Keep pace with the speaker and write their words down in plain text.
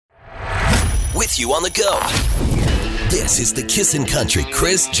with you on the go. This is the Kissin' Country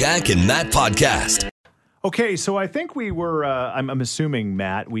Chris, Jack, and Matt podcast. Okay, so I think we were, I'm assuming,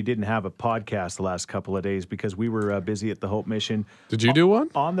 Matt, we didn't have a podcast the last couple of days because we were busy at the Hope Mission. Did you do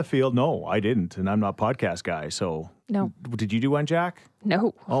one? On the field? No, I didn't, and I'm not a podcast guy, so. No. Did you do one, Jack?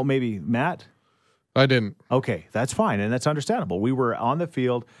 No. Oh, maybe Matt? I didn't. Okay, that's fine, and that's understandable. We were on the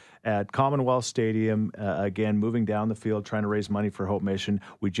field at Commonwealth Stadium, again, moving down the field, trying to raise money for Hope Mission.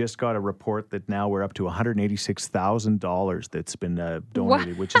 We just got a report that now we're up to $186,000 that's been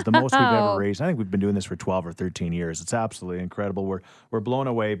donated, which is the most we've ever raised. I think we've been doing this for 12 or 13 years. It's absolutely incredible. We're blown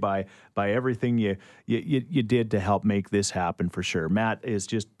away by everything you did to help make this happen, for sure. Matt is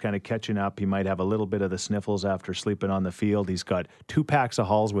just kind of catching up. He might have a little bit of the sniffles after sleeping on the field. He's got 2 packs of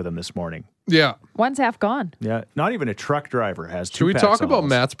Halls with him this morning. Yeah. One's half gone. Yeah, not even a truck driver has 2 Should we packs talk of about Halls.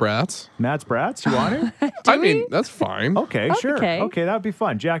 Matt's brats? Matt's brats? You want to? I mean, that's fine. Okay, sure. Okay. Okay, that would be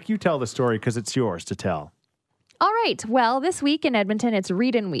fun. Jack, you tell the story because it's yours to tell. All right. Well, this week in Edmonton, it's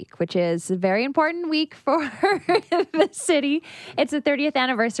Reading Week, which is a very important week for the city. It's the 30th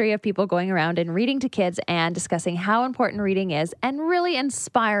anniversary of people going around and reading to kids and discussing how important reading is and really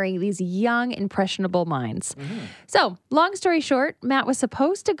inspiring these young, impressionable minds. So, long story short, Matt was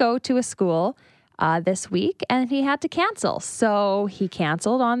supposed to go to a school this week and he had to cancel. So he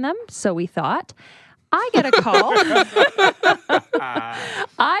canceled on them. So we thought, I get a call.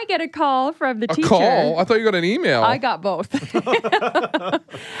 I get a call from the teacher. A call? I thought you got an email. I got both. I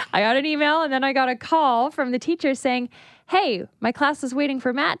got an email and then I got a call from the teacher saying, hey, my class is waiting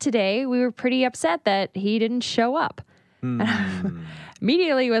for Matt today. We were pretty upset that he didn't show up.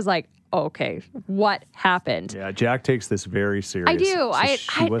 Immediately was like, okay, what happened? Yeah, Jack takes this very serious. I do. So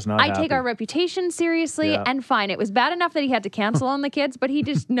she was not I happy. take our reputation seriously, Yeah. and fine. It was bad enough that he had to cancel on the kids, but he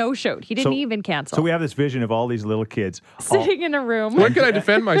just no-showed. He didn't even cancel. So we have this vision of all these little kids. Sitting in a room. When can I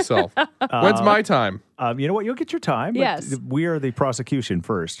defend myself? When's my time? You know what? You'll get your time. But Yes. we are the prosecution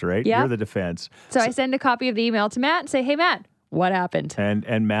first, right? Yeah. You're the defense. So I send a copy of the email to Matt and say, hey, Matt, what happened?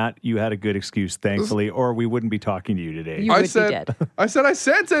 And Matt, you had a good excuse, thankfully, or we wouldn't be talking to you today. You would be dead. I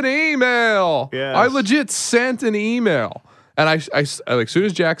sent an email. Yes. I legit sent an email. And I like, as soon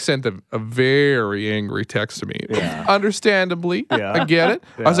as Jack sent a very angry text to me, understandably, I get it.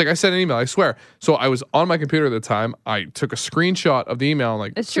 I was like, I sent an email, I swear. So I was on my computer at the time. I took a screenshot of the email and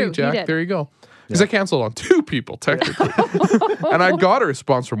like, It's see, true, you Jack, did. there you go. Because I canceled on 2 people, technically. And I got a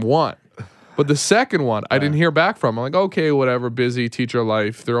response from 1. But the second one, I didn't hear back from. I'm like, okay, whatever, busy, teacher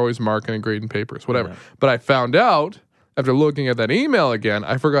life. They're always marking and grading papers, whatever. Yeah. But I found out, after looking at that email again,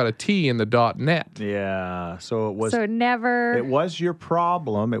 I forgot a T in the .net. Yeah. So it was. So never. It was your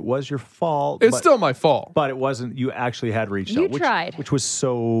problem. It was your fault. It's still my fault. But it wasn't. You actually had reached You out. tried. Which was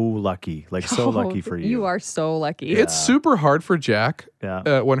so lucky. Like so lucky for you. You are so lucky. It's super hard for Jack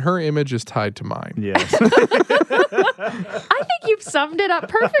Yeah. when her image is tied to mine. Yes. I think you've summed it up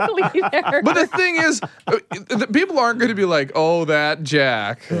perfectly there. But the thing is, the people aren't going to be like, oh, that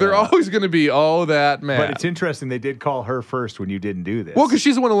Jack. They're always going to be, oh, that man. But it's interesting. They did call her first when you didn't do this. Well, because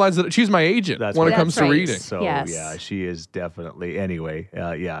she's the one who lines it. She's my agent That's when it right. comes That's to right. reading. So Yes. yeah, she is definitely. Anyway,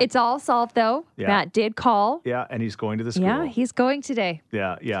 yeah. It's all solved, though. Yeah. Matt did call. Yeah, and he's going to the school. Yeah, he's going today.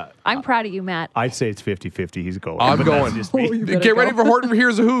 Yeah. I'm proud of you, Matt. I'd say it's 50-50. He's going. I'm But that's going. just me. Get ready for Horton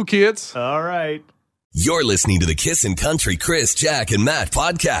Here's a Who, kids. All right. You're listening to the Kissin' Country Chris, Jack, and Matt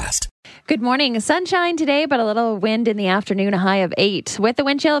podcast. Good morning. Sunshine today, but a little wind in the afternoon, a high of 8. With the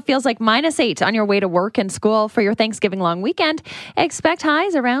wind chill, it feels like -8 on your way to work and school for your Thanksgiving long weekend. Expect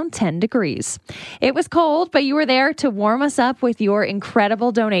highs around 10 degrees. It was cold, but you were there to warm us up with your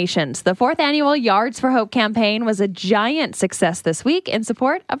incredible donations. The 4th annual Yards for Hope campaign was a giant success this week in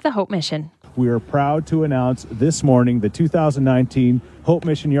support of the Hope Mission. We are proud to announce this morning the 2019 Hope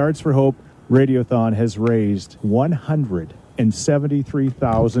Mission Yards for Hope Radiothon has raised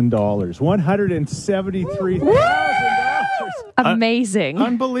 $173,000. $173,000. Amazing.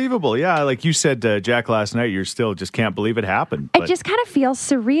 Unbelievable. Yeah, like you said, Jack, last night, you still just can't believe it happened. It just kind of feels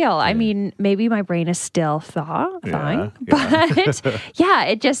surreal. I mean, maybe my brain is still fine, but yeah,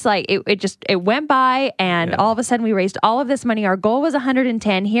 it just like it went by, and all of a sudden we raised all of this money. Our goal was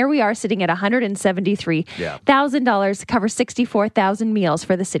 110. Here we are sitting at $173,000 to cover 64,000 meals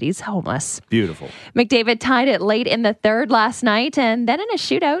for the city's homeless. Beautiful. McDavid tied it late in the 3rd last night, and then in a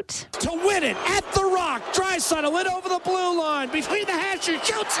shootout. To win it at the Rock, Draisaitl went over the blue line between the hashes,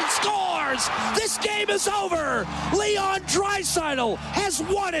 shoots and scores. This game is over. Leon Draisaitl has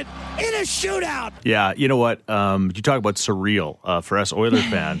won it in a shootout. Yeah, you know what? You talk about surreal for us Oilers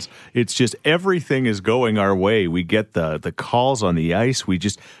fans. It's just everything is going our way. We get the calls on the ice. We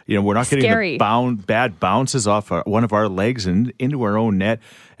just, we're not getting Scary. the bad bounces off one of our legs and into our own net.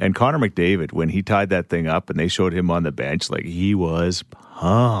 And Connor McDavid, when he tied that thing up and they showed him on the bench, like he was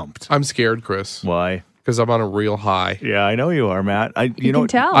pumped. I'm scared, Chris. Why? Because I'm on a real high. Yeah, I know you are, Matt. You can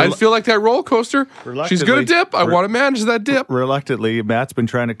tell. I feel like that roller coaster. She's going to dip. I want to manage that dip. Reluctantly, Matt's been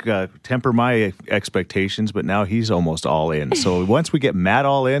trying to temper my expectations, but now he's almost all in. So once we get Matt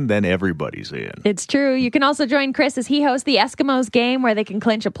all in, then everybody's in. It's true. You can also join Chris as he hosts the Eskimos game where they can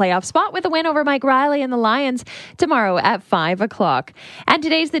clinch a playoff spot with a win over Mike Riley and the Lions tomorrow at 5 o'clock. And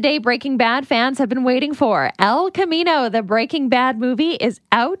today's the day Breaking Bad fans have been waiting for. El Camino, the Breaking Bad movie, is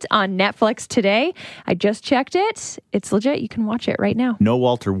out on Netflix today. I just checked it. It's legit. You can watch it right now. No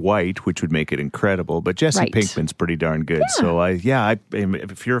Walter White, which would make it incredible, but Jesse Pinkman's pretty darn good. Yeah. So,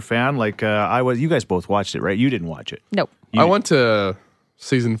 if you're a fan, like I was, you guys both watched it, right? You didn't watch it. Nope. I went to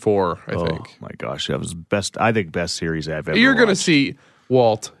season 4, I think. Oh, my gosh. That was best series I've ever You're going to watched. see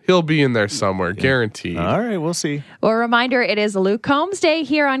Walt. He'll be in there somewhere, guaranteed. All right, we'll see. Well, a reminder, it is Luke Combs Day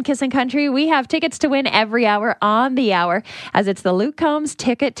here on Kissin' Country. We have tickets to win every hour on the hour as it's the Luke Combs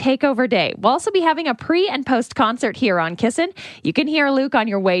Ticket Takeover Day. We'll also be having a pre and post concert here on Kissin'. You can hear Luke on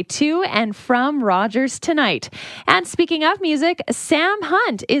your way to and from Rogers tonight. And speaking of music, Sam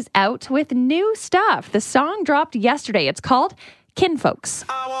Hunt is out with new stuff. The song dropped yesterday. It's called Kinfolks.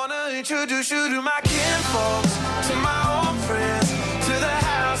 I want to introduce you to my kinfolks, to my old friends, to the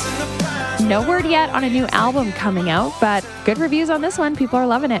house in the pines. No word yet on a new album coming out, but good reviews on this one. People are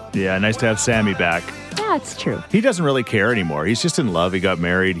loving it. Yeah, nice to have Sammy back. Yeah, it's true. He doesn't really care anymore. He's just in love. He got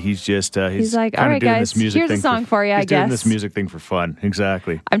married. He's just he's like, all kinda right, doing guys, this music here's a thing song for you, I He's doing guess. this music thing for fun.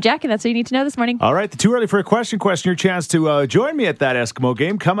 Exactly. I'm Jack, and that's what you need to know this morning. All right, the Too Early for a Question. Your chance to join me at that Eskimo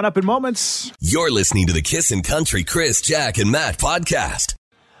game coming up in moments. You're listening to the Kissin' Country Chris, Jack, and Matt podcast.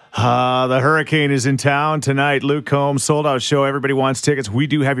 The Hurricane is in town tonight. Luke Combs, sold out show. Everybody wants tickets. We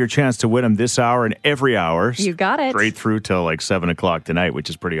do have your chance to win them this hour and every hour. You got it. Straight through till like 7 o'clock tonight, which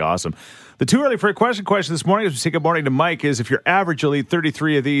is pretty awesome. The Too Early for a Question this morning, as we say good morning to Mike, is if you're average, you'll eat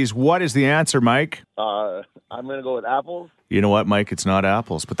 33 of these. What is the answer, Mike? I'm going to go with apples. You know what, Mike? It's not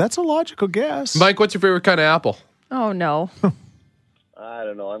apples, but that's a logical guess. Mike, what's your favorite kind of apple? Oh, no. I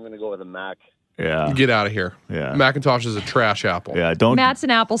don't know. I'm going to go with a Mac. Yeah. Get out of here. Yeah. Macintosh is a trash apple. Yeah, don't. Matt's an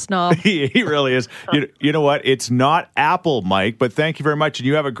apple snob. He really is. You know what? It's not apple, Mike, but thank you very much, and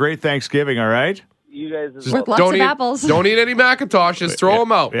you have a great Thanksgiving, all right? You guys as With well. lots of apples. Don't eat any Macintoshes. Throw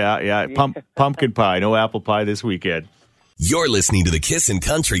them out. Yeah. Pumpkin pie. No apple pie this weekend. You're listening to the Kissin'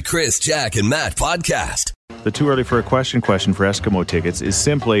 Country Chris, Jack, and Matt podcast. The Too Early for a Question for Eskimo tickets is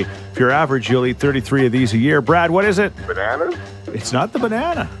simply, if you're average, you'll eat 33 of these a year. Brad, what is it? Bananas? It's not the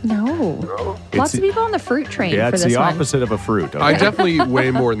banana. No. Lots of people on the fruit train Yeah, for it's this the one. opposite of a fruit. Okay? I definitely eat way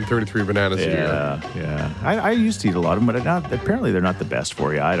more than 33 bananas a year. Yeah. I used to eat a lot of them, but apparently they're not the best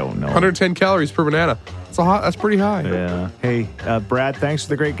for you. I don't know. 110 calories per banana. That's pretty high. Yeah. Hey, Brad, thanks for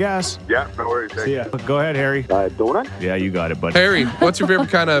the great guess. Yeah, no worries. See ya. Go ahead, Harry. Donut? Yeah, you got it, bud. Harry, what's your favorite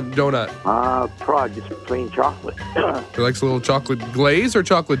kind of donut? Probably just plain chocolate. You like a little chocolate glaze or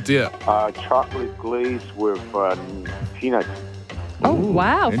chocolate dip? Chocolate glaze with peanuts. Oh,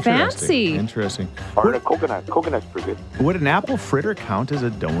 wow. Interesting. Fancy. Interesting. Or a coconut. Coconut's pretty good. Would an apple fritter count as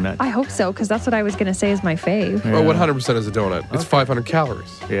a donut? I hope so, because that's what I was going to say is my fave. Yeah. Oh, 100% is a donut. It's 500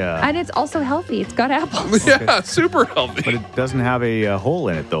 calories. Yeah. And it's also healthy. It's got apples. Yeah, super healthy. But it doesn't have a hole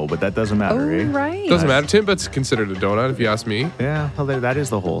in it, though, but that doesn't Oh, matter, eh? right. Doesn't matter. Timbit's considered a donut, if you ask me. Yeah, well, that is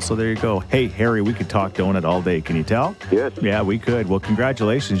the hole. So there you go. Hey, Harry, we could talk donut all day. Can you tell? Yes. Yeah, we could. Well,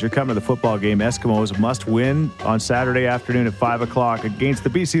 congratulations. You're coming to the football game. Eskimos must win on Saturday afternoon at 5 o'clock against the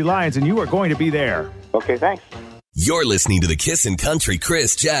BC Lions, and you are going to be there. Okay, thanks. You're listening to the Kissin' Country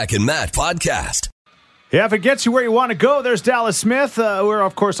Chris, Jack, and Matt podcast. Yeah, if it gets you where you want to go, there's Dallas Smith. We're,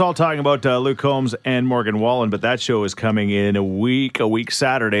 of course, all talking about Luke Combs and Morgan Wallen, but that show is coming in a week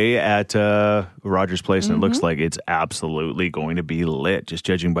Saturday at Rogers Place, and it looks like it's absolutely going to be lit, just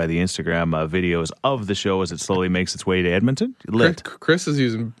judging by the Instagram videos of the show as it slowly makes its way to Edmonton. Lit. Chris is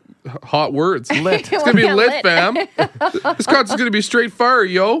using hot words. Lit. It's going to be Yeah, lit, lit. fam. This concert's going to be straight fire,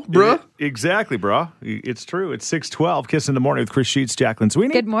 yo, bruh. Exactly, bro. It's true. It's 6:12. Kiss in the morning with Chris Sheets, Jacqueline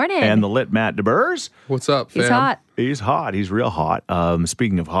Sweeney. Good morning. And the lit Matt DeBurs. What's up, fam? He's hot. He's hot. He's real hot.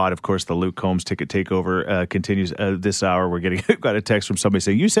 Speaking of hot, of course, the Luke Combs ticket takeover continues this hour. We're getting got a text from somebody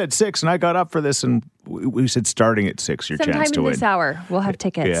saying, you said 6, and I got up for this, and we said starting at 6, your Sometime chance to in win. this hour, we'll have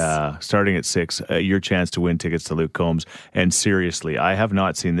tickets. Yeah, starting at 6, your chance to win tickets to Luke Combs. And seriously, I have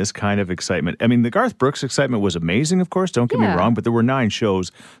not seen this kind of excitement. I mean, the Garth Brooks excitement was amazing, of course, don't get me Yeah. wrong, but there were 9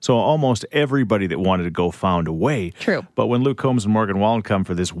 shows, so almost almost everybody that wanted to go found a way. True. But when Luke Combs and Morgan Wallen come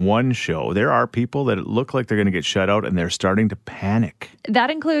for this one show, there are people that look like they're going to get shut out, and they're starting to panic. That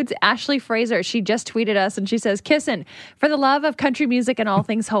includes Ashley Fraser. She just tweeted us and she says, "Kissin', for the love of country music and all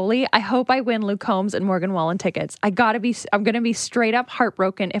things holy, I hope I win Luke Combs and Morgan Wallen tickets. I'm going to be straight up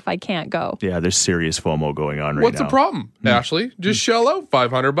heartbroken if I can't go." Yeah, there's serious FOMO going on right What's now. the problem, Ashley? Just shell out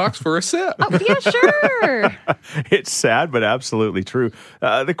 $500 for a set. Oh, yeah, sure. It's sad, but absolutely true.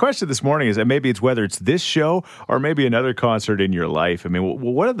 The question this morning is that maybe it's whether it's this show or maybe another concert in your life. I mean,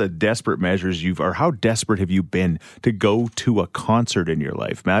 what are the desperate measures or how desperate have you been to go to a concert in your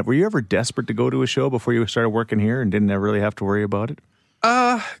life? Matt, were you ever desperate to go to a show before you started working here and didn't ever really have to worry about it?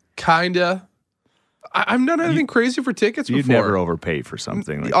 Kinda. I've done anything crazy for tickets You'd before. never overpay for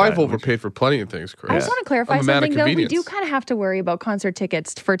something like that. I've overpaid for plenty of things, Chris. I just want to clarify I'm a man of something, though. We convenience. do kind of have to worry about concert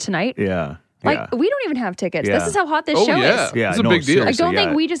tickets for tonight. Yeah. Like, we don't even have tickets. Yeah. This is how hot this Oh, show yeah. is. Yeah, It's a no, big deal. I seriously, don't yeah.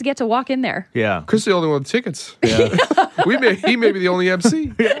 think we just get to walk in there. Yeah. Chris is the only one with tickets. Yeah. He may be the only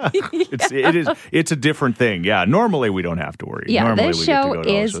MC. It's a different thing. Yeah. Normally we don't have to worry. Yeah, Normally this we get to show go to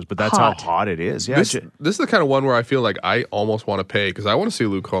all is shows, but that's hot. how hot it is. Yeah. This is the kind of one where I feel like I almost want to pay because I want to see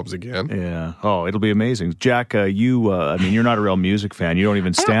Luke Combs again. Yeah. Oh, it'll be amazing. Jack, you're not a real music fan. You don't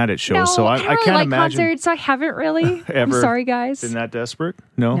even stand at shows. No, so I I don't really can't like imagine. concerts. I haven't really. I'm Ever sorry, guys. Been that desperate?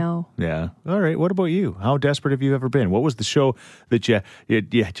 No. No. Yeah. All right. What about you? How desperate have you ever been? What was the show that you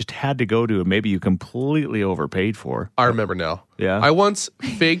just had to go to and maybe you completely overpaid for? I remember now. Yeah? I once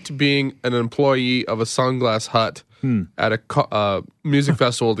faked being an employee of a Sunglass Hut at a music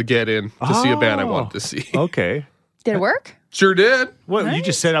festival to get in to see a band I wanted to see. Okay. Did it work? Sure did. What, you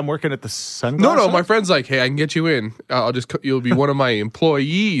just said I'm working at the Sunglass No, Hut? my friend's like, hey, I can get you in. You'll be one of my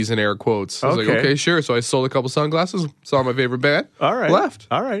employees in air quotes. I was like, Okay. okay, sure. So I sold a couple sunglasses, saw my favorite band, All right. left.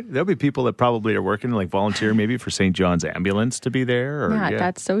 All right. There'll be people that probably are working, like volunteer maybe for St. John's Ambulance to be there. Or, Yeah,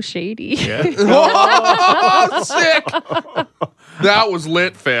 that's so shady. Oh, sick. That was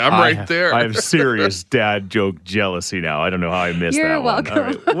lit, fam, right there. I have serious dad joke jealousy now. I don't know how I missed You're that one. welcome. All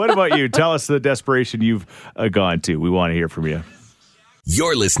right. What about you? Tell us the desperation you've gone to. We want to hear from you.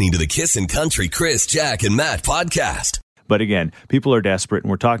 You're listening to the Kissin' Country Chris, Jack, and Matt podcast. But again, people are desperate, and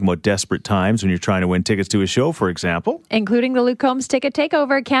we're talking about desperate times when you're trying to win tickets to a show, for example. Including the Luke Combs ticket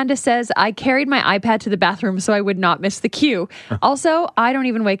takeover. Candace says, I carried my iPad to the bathroom so I would not miss the queue. Also, I don't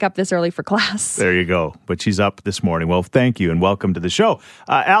even wake up this early for class. There you go. But she's up this morning. Well, thank you, and welcome to the show.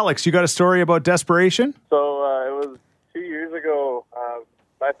 Alex, you got a story about desperation? So it was 2 years ago.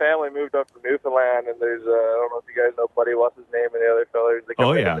 My family moved up from Newfoundland, and there's I don't know if you guys know Buddy, what's his name, and the other fellas. They come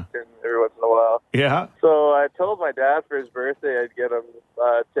Oh, in yeah. every once in a while. Yeah. So I told my dad for his birthday I'd get him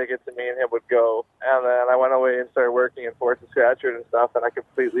tickets, and me and him would go. And then I went away and started working in Fort Saskatchewan and stuff, and I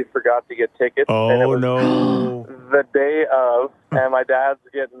completely forgot to get tickets. and it Oh, was no. the day of, and my dad's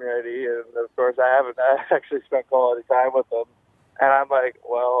getting ready, and of course I haven't actually spent quality time with him. And I'm like,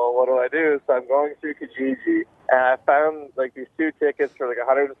 well, what do I do? So I'm going through Kijiji, and I found like these two tickets for like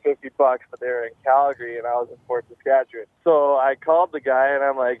 $150, but they were in Calgary, and I was in Fort Saskatchewan. So I called the guy, and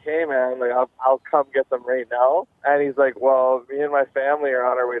I'm like, hey man, like I'll come get them right now. And he's like, well, me and my family are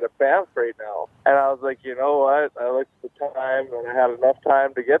on our way to Banff right now. And I was like, you know what? I looked at the time, and I had enough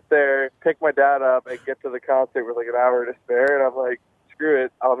time to get there, pick my dad up, and get to the concert with like an hour to spare. And I'm like, screw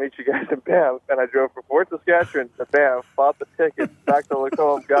it, I'll meet you guys in Banff. And I drove from Fort Saskatchewan to Banff, bought the tickets, back to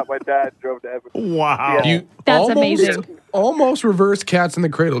Lacombe, got my dad, drove to Edmonton. Wow. You That's amazing. Almost reverse Cats in the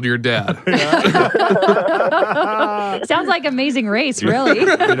Cradle to your dad. Sounds like Amazing Race, really.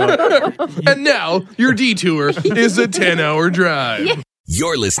 And now your detour is a 10-hour drive.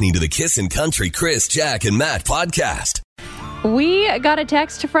 You're listening to the Kissin' Country Chris, Jack, and Matt podcast. We got a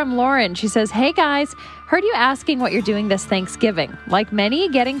text from Lauren. She says, hey guys, heard you asking what you're doing this Thanksgiving. Like many,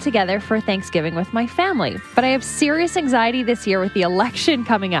 getting together for Thanksgiving with my family. But I have serious anxiety this year with the election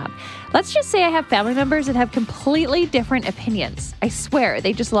coming up. Let's just say I have family members that have completely different opinions. I swear,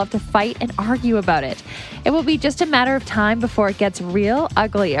 they just love to fight and argue about it. It will be just a matter of time before it gets real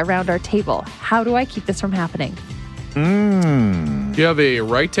ugly around our table. How do I keep this from happening? You have a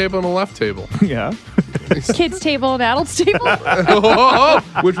right table and a left table. Yeah. Kids table and adults table?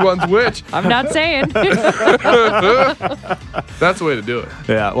 Which one's which? I'm not saying. That's the way to do it.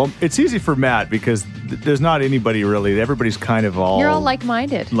 Yeah. Well, it's easy for Matt because there's not anybody really. Everybody's kind of all You're all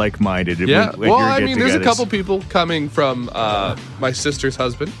like-minded. like-minded. Yeah. When Well, you're I mean, there's a get-togethers. couple people coming from my sister's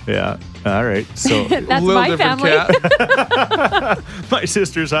husband. Yeah. All right. So That's Little my different family. cat. my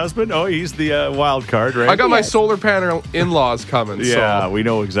sister's husband. Oh, he's the wild card, right? I got my Yes. solar panel in-laws coming. Yeah, So. we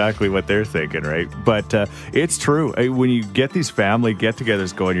know exactly what they're thinking, right? But it's true. When you get these family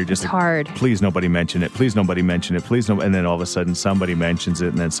get-togethers going, you're just It's hard. Please nobody mention it. Please nobody mention it. Please no. And then all of a sudden somebody mentions it,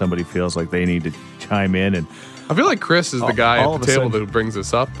 and then somebody feels like they need to chime in. And I feel like Chris is the guy all at of the a table sudden- that brings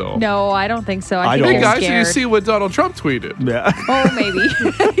this up, though. No, I don't think so. I think don't. Hey, you're guys, did you scared. see what Donald Trump tweeted? yeah, Oh, maybe.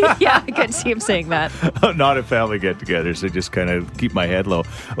 Yeah, I could see him saying that. not at family get-togethers. I just kind of keep my head low.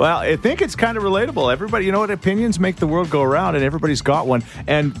 Well, I think it's kind of relatable. Everybody, you know what? Opinions make the world go around, and everybody's got one.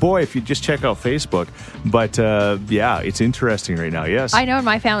 And boy, if you just check out Facebook, but yeah, it's interesting right now. Yes, I know in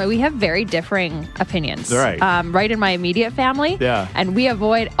my family, we have very differing opinions. Right. Right in my immediate family. Yeah. And we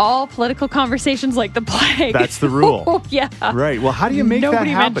avoid all political conversations like the plague. That's the rule. Yeah. Right. Well, how do you make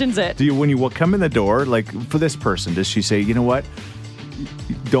Nobody that happen? mentions it. Do you, when you come in the door, like for this person, does she say, you know what?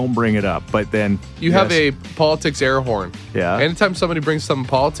 Don't bring it up. But then You have a politics air horn. Yeah. Anytime somebody brings some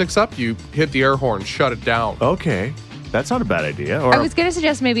politics up, you hit the air horn, shut it down. Okay. That's not a bad idea. Or I was going to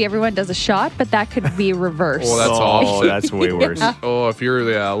suggest maybe everyone does a shot, but that could be reversed. Oh, that's awful. that's way worse. Oh, if you're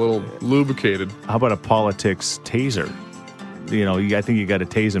a little lubricated. How about a politics taser? You know, I think you got to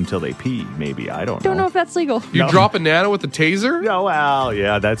tase them till they pee. Maybe I don't Don't know if that's legal. You drop a nano with a taser? No, well,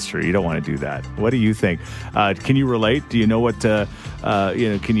 yeah, that's true. You don't want to do that. What do you think? Can you relate? Do you know what?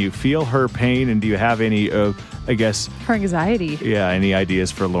 Can you feel her pain? And do you have any? I guess. For anxiety. Yeah, any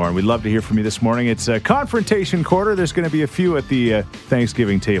ideas for Lauren? We'd love to hear from you this morning. It's a confrontation quarter. There's going to be a few at the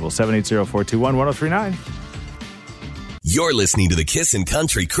Thanksgiving table. 780-421-1039. You're listening to the Kissin'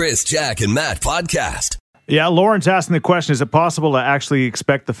 Country Chris, Jack, and Matt podcast. Yeah, Lauren's asking the question, is it possible to actually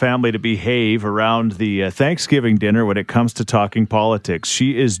expect the family to behave around the Thanksgiving dinner when it comes to talking politics?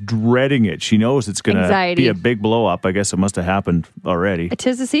 She is dreading it. She knows it's going to Anxiety. be a big blow up. I guess it must have happened already. It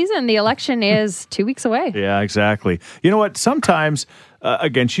is the season. The election is 2 weeks away. Yeah, exactly. You know what? Sometimes,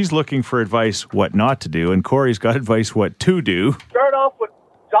 again, she's looking for advice what not to do, and Corey's got advice what to do. Start off with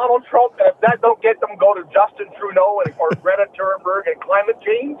Donald Trump, and if that don't get them, go to Justin Trudeau or Greta Thunberg and climate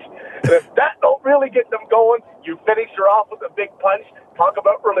change. And if that don't really get them going, you finish her off with a big punch. Talk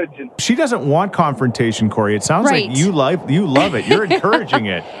about religion. She doesn't want confrontation, Corey. It sounds Right. like you love it. You're encouraging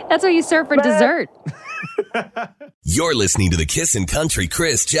it. That's what you serve for dessert. You're listening to the Kissin' Country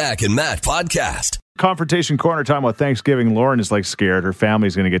Chris, Jack, and Matt podcast. Confrontation corner time about Thanksgiving. Lauren is like scared. Her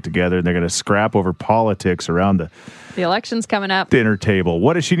family's going to get together and they're going to scrap over politics around the The election's coming up. dinner table.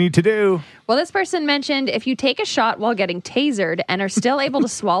 What does she need to do? Well, this person mentioned if you take a shot while getting tasered and are still able to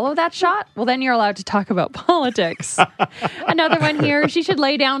swallow that shot, well, then you're allowed to talk about politics. Another one here, she should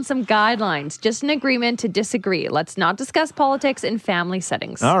lay down some guidelines, just an agreement to disagree. Let's not discuss politics in family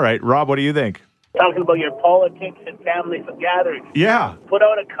settings. All right, Rob, what do you think? Talking about your politics and family gatherings. Yeah. Put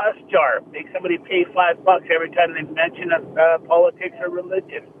out a cuss jar. Make somebody pay $5 every time they mention politics or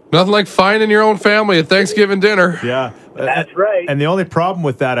religion. Nothing like finding your own family at Thanksgiving dinner. Yeah. That's right. And the only problem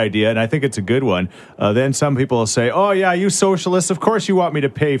with that idea, and I think it's a good one, then some people will say, oh, yeah, you socialists, of course you want me to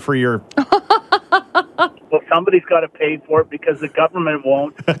pay for your... Well, somebody's got to pay for it because the government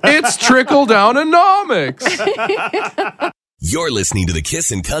won't. It's trickle-down-onomics. You're listening to the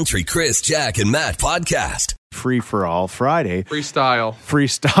Kissin' Country Chris, Jack, and Matt podcast. Free for all Friday. Freestyle.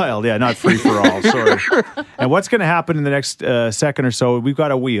 Freestyle. Yeah, not free for all. Sorry. And what's going to happen in the next second or so, we've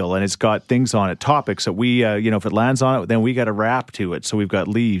got a wheel and it's got things on it, topics that we, if it lands on it, then we got to rap to it. So we've got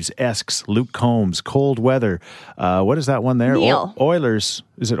Leaves, Esks, Luke Combs, Cold Weather. What is that one there? Neil. Oilers.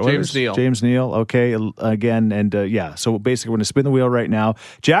 Is it Oilers? James Neal. James Neal. Okay. Again. And yeah, so basically we're going to spin the wheel right now.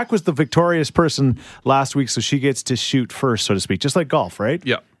 Jack was the victorious person last week, so she gets to shoot first, so to speak, just like golf, right?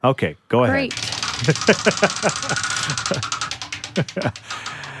 Yeah. Okay. Go ahead. Great.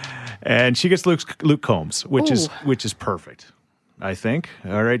 And she gets Luke Combs, which is perfect, I think.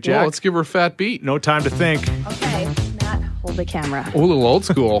 All right, Jack. Well, let's give her a fat beat. No time to think. Okay, Matt, hold the camera. Oh, a little old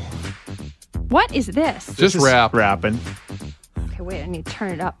school. What is this? Just rap. Rapping. Okay, wait, I need to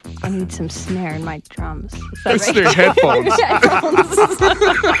turn it up. I need some snare in my drums. Is that It's right? their headphones.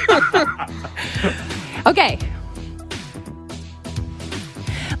 Okay.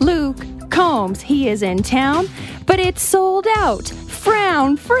 Luke Combs, he is in town, but it's sold out.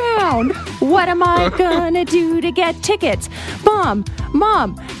 Frown, frown. What am I gonna do to get tickets? Mom,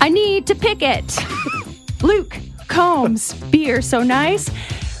 I need to pick it. Luke Combs, beer so nice.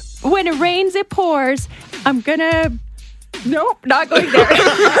 When it rains, it pours. I'm gonna... Nope, not going there.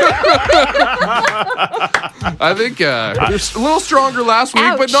 I think you're a little stronger last week,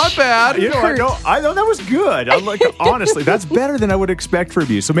 but not bad. You know, I know that was good. I'm like, honestly, that's better than I would expect from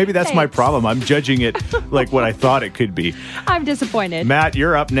you. So maybe that's my problem. I'm judging it like what I thought it could be. I'm disappointed. Matt,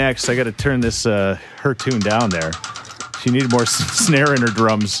 you're up next. I got to turn this her tune down there. She needed more snare in her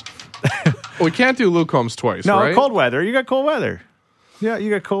drums. We can't do Luke Combs twice, No, right? Cold Weather. You got Cold Weather. Yeah,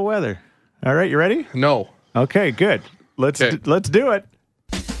 you got Cold Weather. All right, you ready? No. Okay, good. Let's do it.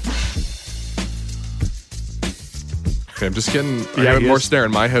 Okay, I'm just getting more snare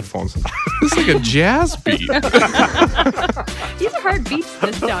in my headphones. It's like a jazz beat. These are hard beats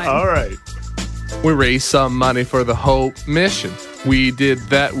this time. All right. We raised some money for the Hope Mission. We did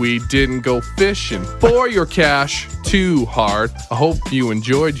that. We didn't go fishing for your cash too hard. I hope you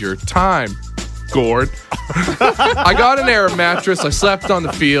enjoyed your time, Gord. I got an air mattress. I slept on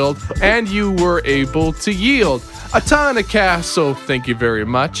the field, and you were able to yield a ton of cash, so thank you very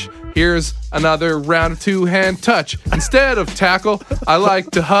much. Here's another round of two-hand touch. Instead of tackle, I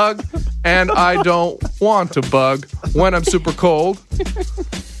like to hug, and I don't want to bug when I'm super cold.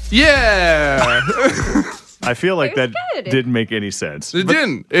 Yeah. I feel like that didn't make any sense. It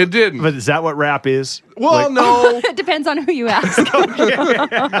didn't. But is that what rap is? Well, no. It depends on who you ask.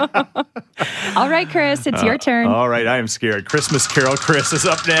 All right, Chris, it's your turn. All right, I am scared. Christmas Carol Chris is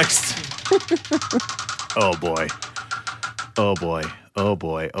up next. Oh, boy. Oh, boy. Oh,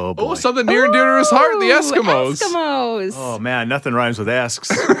 boy. Oh, boy. Oh, something near and dear to his heart, the Eskimos. Oh, man, nothing rhymes with asks.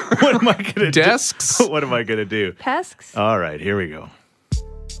 What am I going to do? Desks? What am I going to do? Pesks? All right, here we go.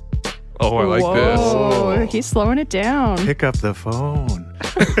 Oh, I like this. Oh, he's slowing it down. Pick up the phone.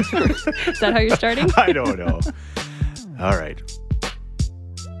 Is that how you're starting? I don't know. All right.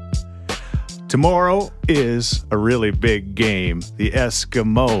 Tomorrow is a really big game. The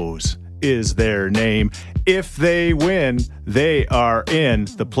Eskimos is their name. If they win, they are in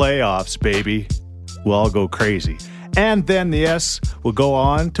the playoffs, baby. We'll all go crazy. And then the S will go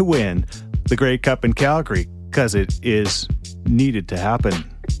on to win the Grey Cup in Calgary because it is needed to happen.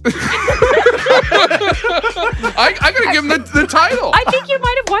 I gotta give him the title. I think you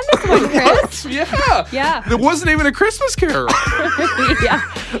might have won this one, Chris. Yeah. It wasn't even a Christmas carol. Yeah.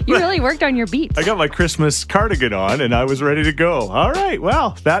 You really worked on your beats. I got my Christmas cardigan on and I was ready to go. All right.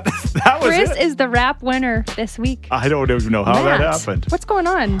 Well, that was Chris it. is the rap winner this week. I don't even know how that happened. What's going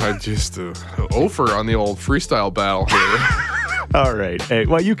on? I just over on the old freestyle battle here. All right. Hey,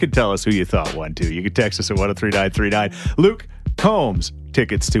 well, you can tell us who you thought won, too. You can text us at 103939. Luke Combs,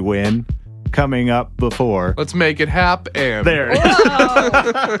 tickets to win, coming up before. Let's make it happen. There.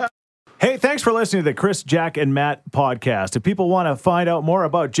 Hey, thanks for listening to the Chris, Jack, and Matt podcast. If people want to find out more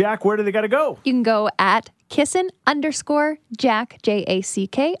about Jack, where do they got to go? You can go at kissin_Jack,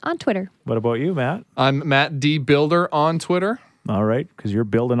 Jack, on Twitter. What about you, Matt? I'm Matt D. Builder on Twitter. All right, because you're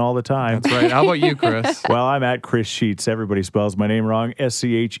building all the time. That's right. How about you, Chris? Well, I'm at Chris Sheets. Everybody spells my name wrong,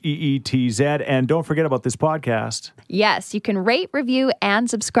 Scheetz. And don't forget about this podcast. Yes, you can rate, review, and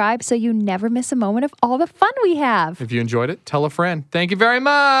subscribe so you never miss a moment of all the fun we have. If you enjoyed it, tell a friend. Thank you very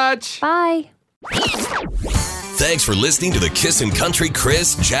much. Bye. Thanks for listening to the Kissin' Country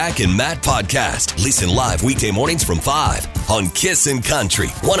Chris, Jack, and Matt podcast. Listen live weekday mornings from 5 on Kissin' Country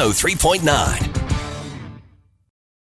 103.9.